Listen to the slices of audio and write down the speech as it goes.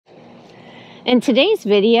In today's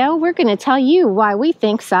video, we're going to tell you why we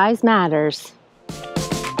think size matters.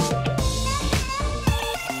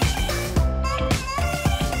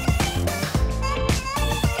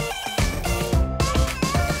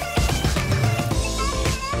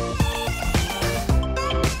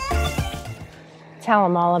 Tell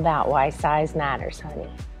them all about why size matters, honey.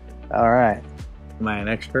 All right. Am I an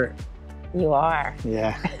expert? You are.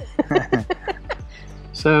 Yeah.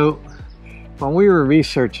 So, when we were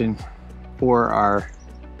researching for our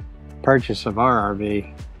purchase of our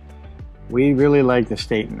RV, we really like the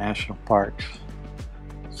state and national parks.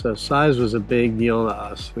 So size was a big deal to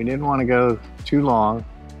us. We didn't want to go too long,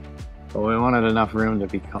 but we wanted enough room to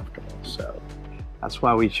be comfortable. So that's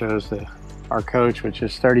why we chose our coach, which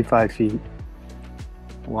is 35 feet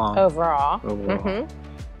long. Overall.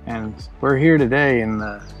 And we're here today in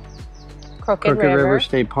the Crooked River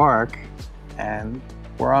State Park, and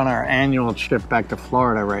we're on our annual trip back to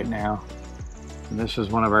Florida right now. And this is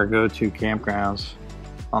one of our go-to campgrounds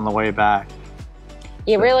on the way back.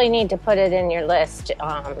 You really need to put it in your list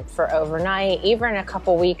for overnight, even a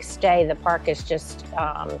couple weeks stay. The park is just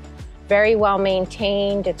very well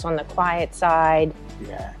maintained. It's on the quiet side.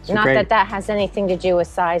 Yeah. Not that that has anything to do with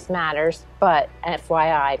size matters, but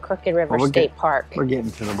FYI, Crooked River State Park. We're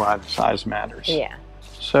getting to the why the size matters. Yeah.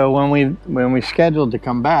 So when we scheduled to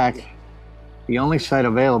come back, the only site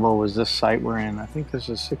available was this site we're in. I think this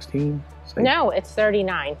is 16. No, it's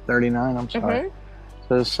 39. 39, I'm sorry.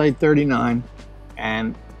 So it's site 39,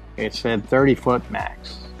 and it said 30-foot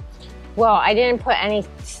max. Well, I didn't put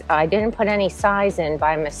any size in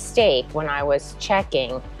by mistake when I was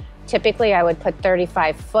checking. Typically, I would put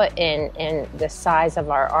 35 foot in the size of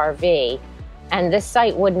our RV, and this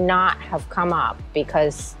site would not have come up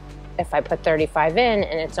because if I put 35 in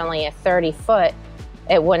and it's only a 30 foot,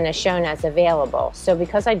 it wouldn't have shown as available. So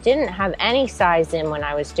because I didn't have any size in when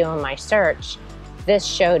I was doing my search, this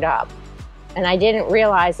showed up. And I didn't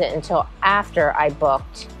realize it until after I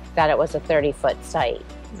booked that it was a 30-foot site.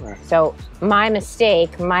 Right. So my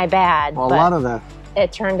mistake, my bad, well, but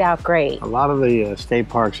it turned out great. A lot of the state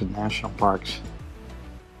parks and national parks,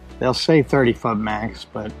 they'll say 30-foot max,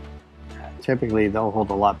 but typically they'll hold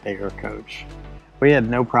a lot bigger coach. We had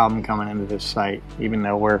no problem coming into this site, even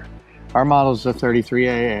though our model's a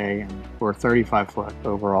 33AA and we're 35 foot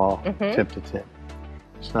overall, tip to tip.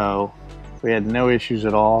 So we had no issues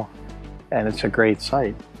at all, and it's a great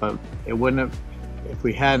site, but it wouldn't have, if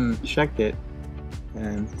we hadn't checked it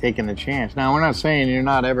and taken the chance. Now, we're not saying you're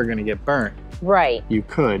not ever going to get burnt. Right. You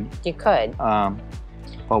could. You could.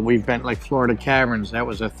 But we've been like Florida Caverns, that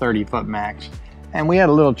was a 30-foot max. And we had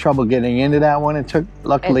a little trouble getting into that one.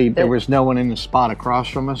 Luckily, there was no one in the spot across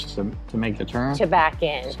from us to make the turn. To back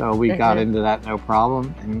in. So we got into that no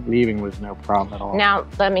problem, and leaving was no problem at all. Now,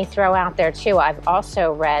 let me throw out there too, I've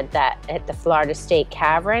also read that at the Florida State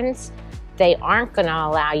Caverns, they aren't going to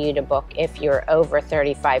allow you to book if you're over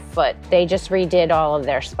 35 foot. They just redid all of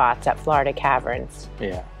their spots at Florida Caverns.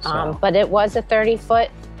 Yeah. But it was a 30-foot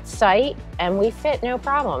site, and we fit no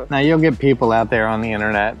problem. Now, you'll get people out there on the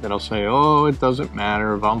internet that'll say, oh, it doesn't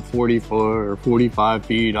matter if I'm 40 foot or 45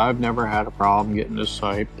 feet. I've never had a problem getting this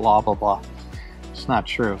site, blah, blah, blah. It's not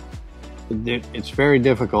true. It's very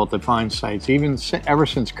difficult to find sites. Even ever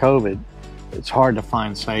since COVID, it's hard to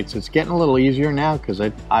find sites. It's getting a little easier now because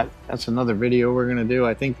that's another video we're going to do.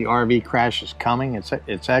 I think the RV crash is coming.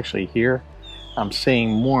 It's actually here. I'm seeing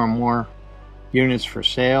more and more units for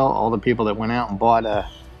sale. All the people that went out and bought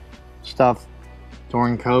stuff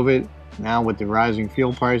during COVID, now with the rising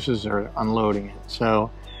fuel prices, are unloading it. So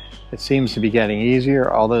it seems to be getting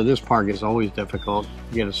easier, although this park is always difficult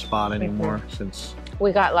to get a spot anymore since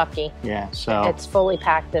we got lucky. Yeah, so it's fully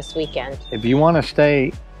packed this weekend. If you want to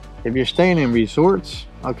stay, if you're staying in resorts,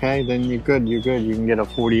 okay, then you're good. You can get a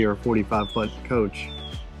 40 or 45 foot coach,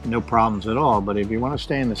 no problems at all. But if you want to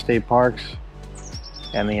stay in the state parks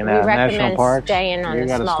and the national parks, you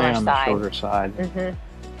got to stay on the shorter side.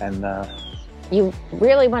 And you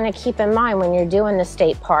really want to keep in mind when you're doing the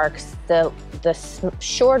state parks, the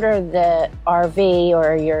shorter the RV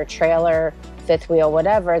or your trailer, fifth wheel,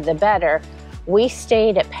 whatever, the better. We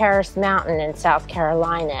stayed at Paris Mountain in South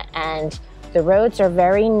Carolina, and the roads are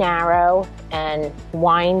very narrow and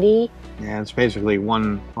windy. Yeah, it's basically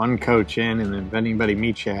one coach in, and then if anybody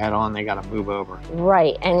meets you head on, they got to move over.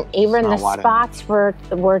 Right, and even the spots were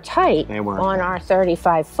tight on our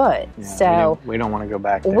 35 foot. Yeah, so we don't want to go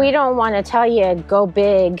back there. We don't want to tell you go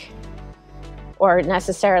big or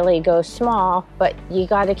necessarily go small, but you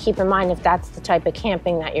got to keep in mind if that's the type of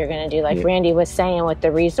camping that you're going to do. Like Randy was saying with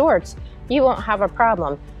the resorts, you won't have a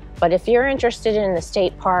problem. But if you're interested in the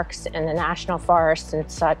state parks and the national forests and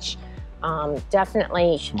such,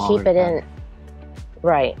 definitely keep it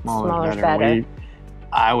Right. Smaller's better.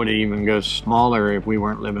 I would even go smaller if we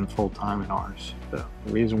weren't living full-time in ours. So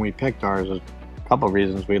the reason we picked ours is a couple of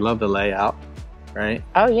reasons. We love the layout, right?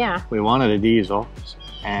 Oh, yeah. We wanted a diesel,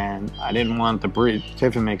 and I didn't want the Breeze.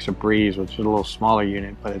 Tiffin makes a Breeze, which is a little smaller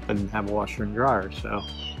unit, but it didn't have a washer and dryer. So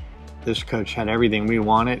this coach had everything we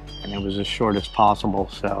wanted, and it was as short as possible.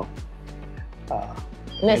 So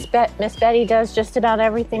Miss Betty does just about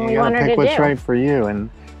everything we want her to do. You gotta pick what's right for you, and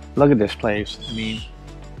look at this place. I mean,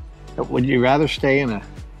 would you rather stay in a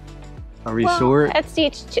resort, well, it's to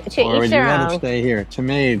each or would you their rather own. stay here? To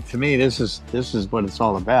me, this is what it's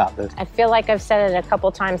all about. I feel like I've said it a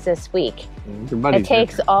couple times this week. Everybody's It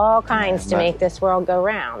takes different. all kinds to make this world go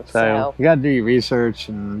round. So you got to do your research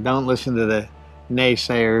and don't listen to the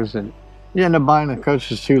naysayers. And you end up buying a coach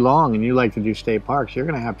that's too long, and you like to do state parks, you're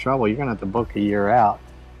going to have trouble. You're going to have to book a year out,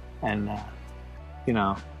 and you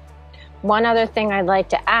know. One other thing I'd like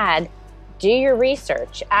to add. Do your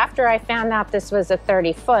research. After I found out this was a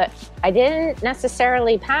 30-foot, I didn't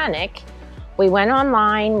necessarily panic. We went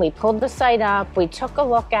online, we pulled the site up, we took a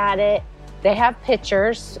look at it. They have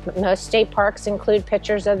pictures. Most state parks include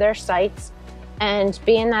pictures of their sites. And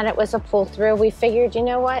being that it was a pull through, we figured, you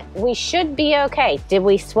know what, we should be okay. Did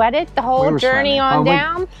we sweat it the whole journey on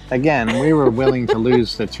down? Again, we were willing to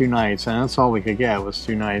lose the 2 nights, and that's all we could get was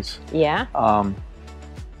 2 nights. Yeah.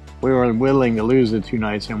 We were willing to lose the 2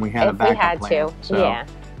 nights, and we had a backup plan. To. So yeah.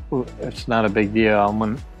 It's not a big deal.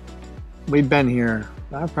 When we've been here,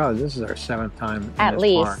 this is our 7th time in At this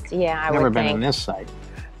least, park. yeah, I Never would been think. on this site,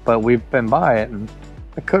 but we've been by it, and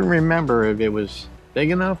I couldn't remember if it was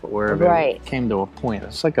big enough or if it came to a point.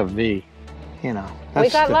 It's like a V, you know. We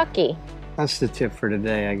got lucky. That's the tip for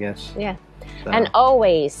today, I guess. Yeah. So, And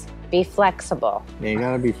always be flexible. yeah, you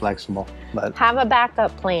gotta be flexible, but Have a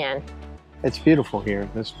backup plan. it's beautiful here.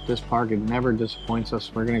 This park, it never disappoints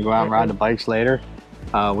us. We're gonna go out and ride the bikes later.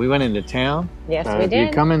 We went into town. Yes, we did.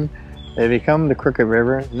 If you come to Crooked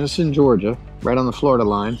River, and this is in Georgia, right on the Florida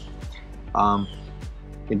line,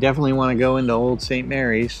 you definitely want to go into Old St.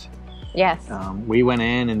 Mary's. Yes. We went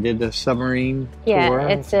in and did the submarine tour.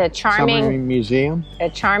 It's a submarine museum. a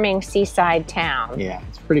charming seaside town. Yeah,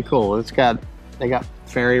 it's pretty cool. They got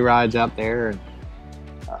ferry rides out there, and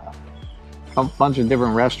a bunch of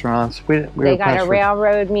different restaurants. They got a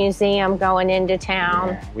railroad museum going into town.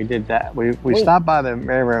 Yeah, we did that. We stopped by the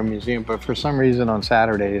railroad museum, but for some reason on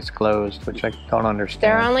Saturday it's closed, which I don't understand.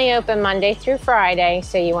 They're only open Monday through Friday,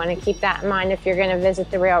 so you want to keep that in mind if you're going to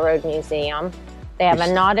visit the railroad museum. They have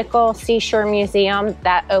a nautical seashore museum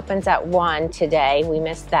that opens at 1 today. We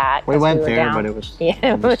missed that. We went there, but it was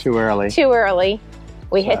too early. Too early.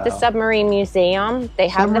 We hit the submarine museum. They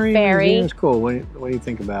have the ferry. Submarine museum's cool. What do you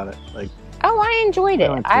think about it? Like, oh, I enjoyed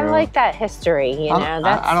it. I like that history. You know,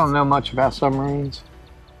 I don't know much about submarines.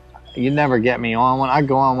 You'd never get me on one. I'd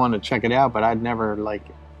go on one to check it out, but I'd never like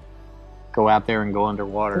go out there and go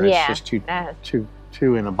underwater. Yeah, it's just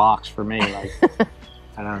too in a box for me. Like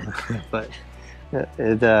I don't know, but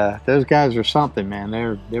those guys are something, man.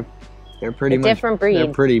 They're pretty much different breed.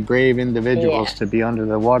 They're pretty brave individuals to be under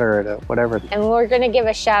the water at whatever. And we're going to give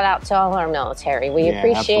a shout out to all our military. We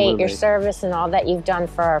appreciate your absolutely. service and all that you've done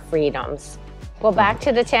for our freedoms. Well, back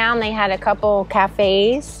to the town, they had a couple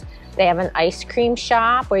cafes. They have an ice cream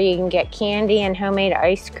shop where you can get candy and homemade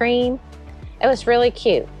ice cream. It was really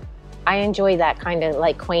cute. I enjoy that kind of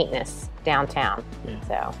like quaintness downtown. Yeah.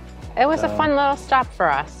 So it was a fun little stop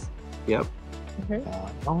for us. Yep. The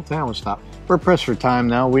whole town was stopped. We're pressed for time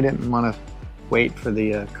now. We didn't want to wait for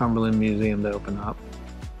the Cumberland Museum to open up.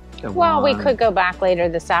 Well, we could go back later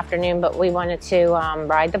this afternoon, but we wanted to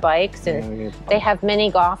ride the bikes, and they have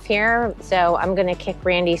mini golf here. So I'm going to kick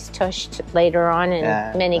Randy's tush later on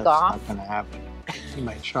in mini golf. That's not going to happen. You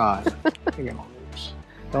might try, but you're going to lose.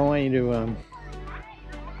 Don't want you to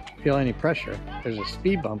feel any pressure. There's a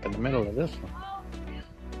speed bump in the middle of this one.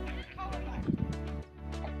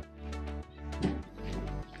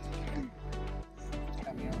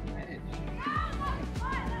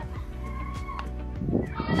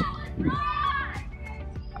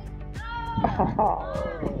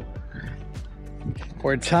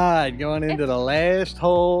 We're tied going into the last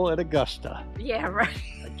hole at Augusta. Yeah, right.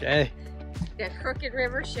 Okay. The Crooked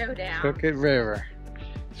River Showdown. Crooked River.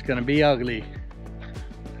 It's going to be ugly.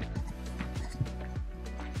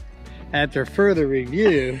 After further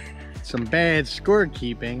review, some bad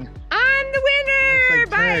scorekeeping. I'm the winner like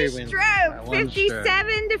by a Terry stroke, by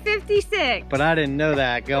 57 to 56. But I didn't know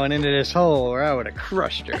that going into this hole, or I would have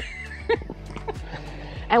crushed her.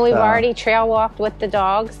 And we've already trail walked with the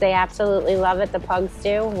dogs. They absolutely love it. The pugs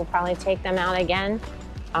do. We'll probably take them out again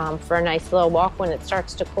for a nice little walk when it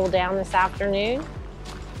starts to cool down this afternoon.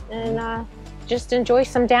 And just enjoy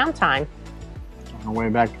some downtime. On our way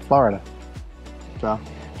back to Florida. So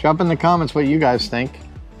drop in the comments what you guys think,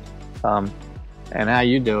 and how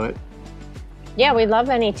you do it. Yeah, we love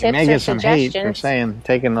any tips You may or get some hate suggestions. for saying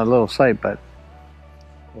taking a little site, but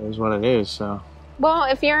it is what it is. So Well,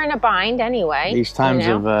 if you're in a bind anyway. these times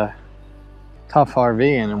you know. of tough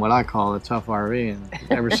RVing, and what I call a tough RV,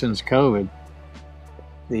 and ever since COVID,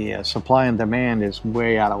 the supply and demand is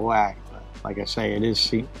way out of whack. But like I say,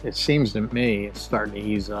 it seems to me it's starting to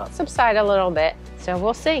ease up. Subside a little bit, so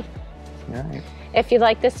we'll see. All right. If you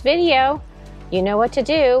like this video, you know what to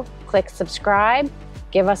do. Click subscribe,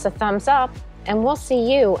 give us a thumbs up, and we'll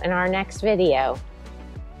see you in our next video.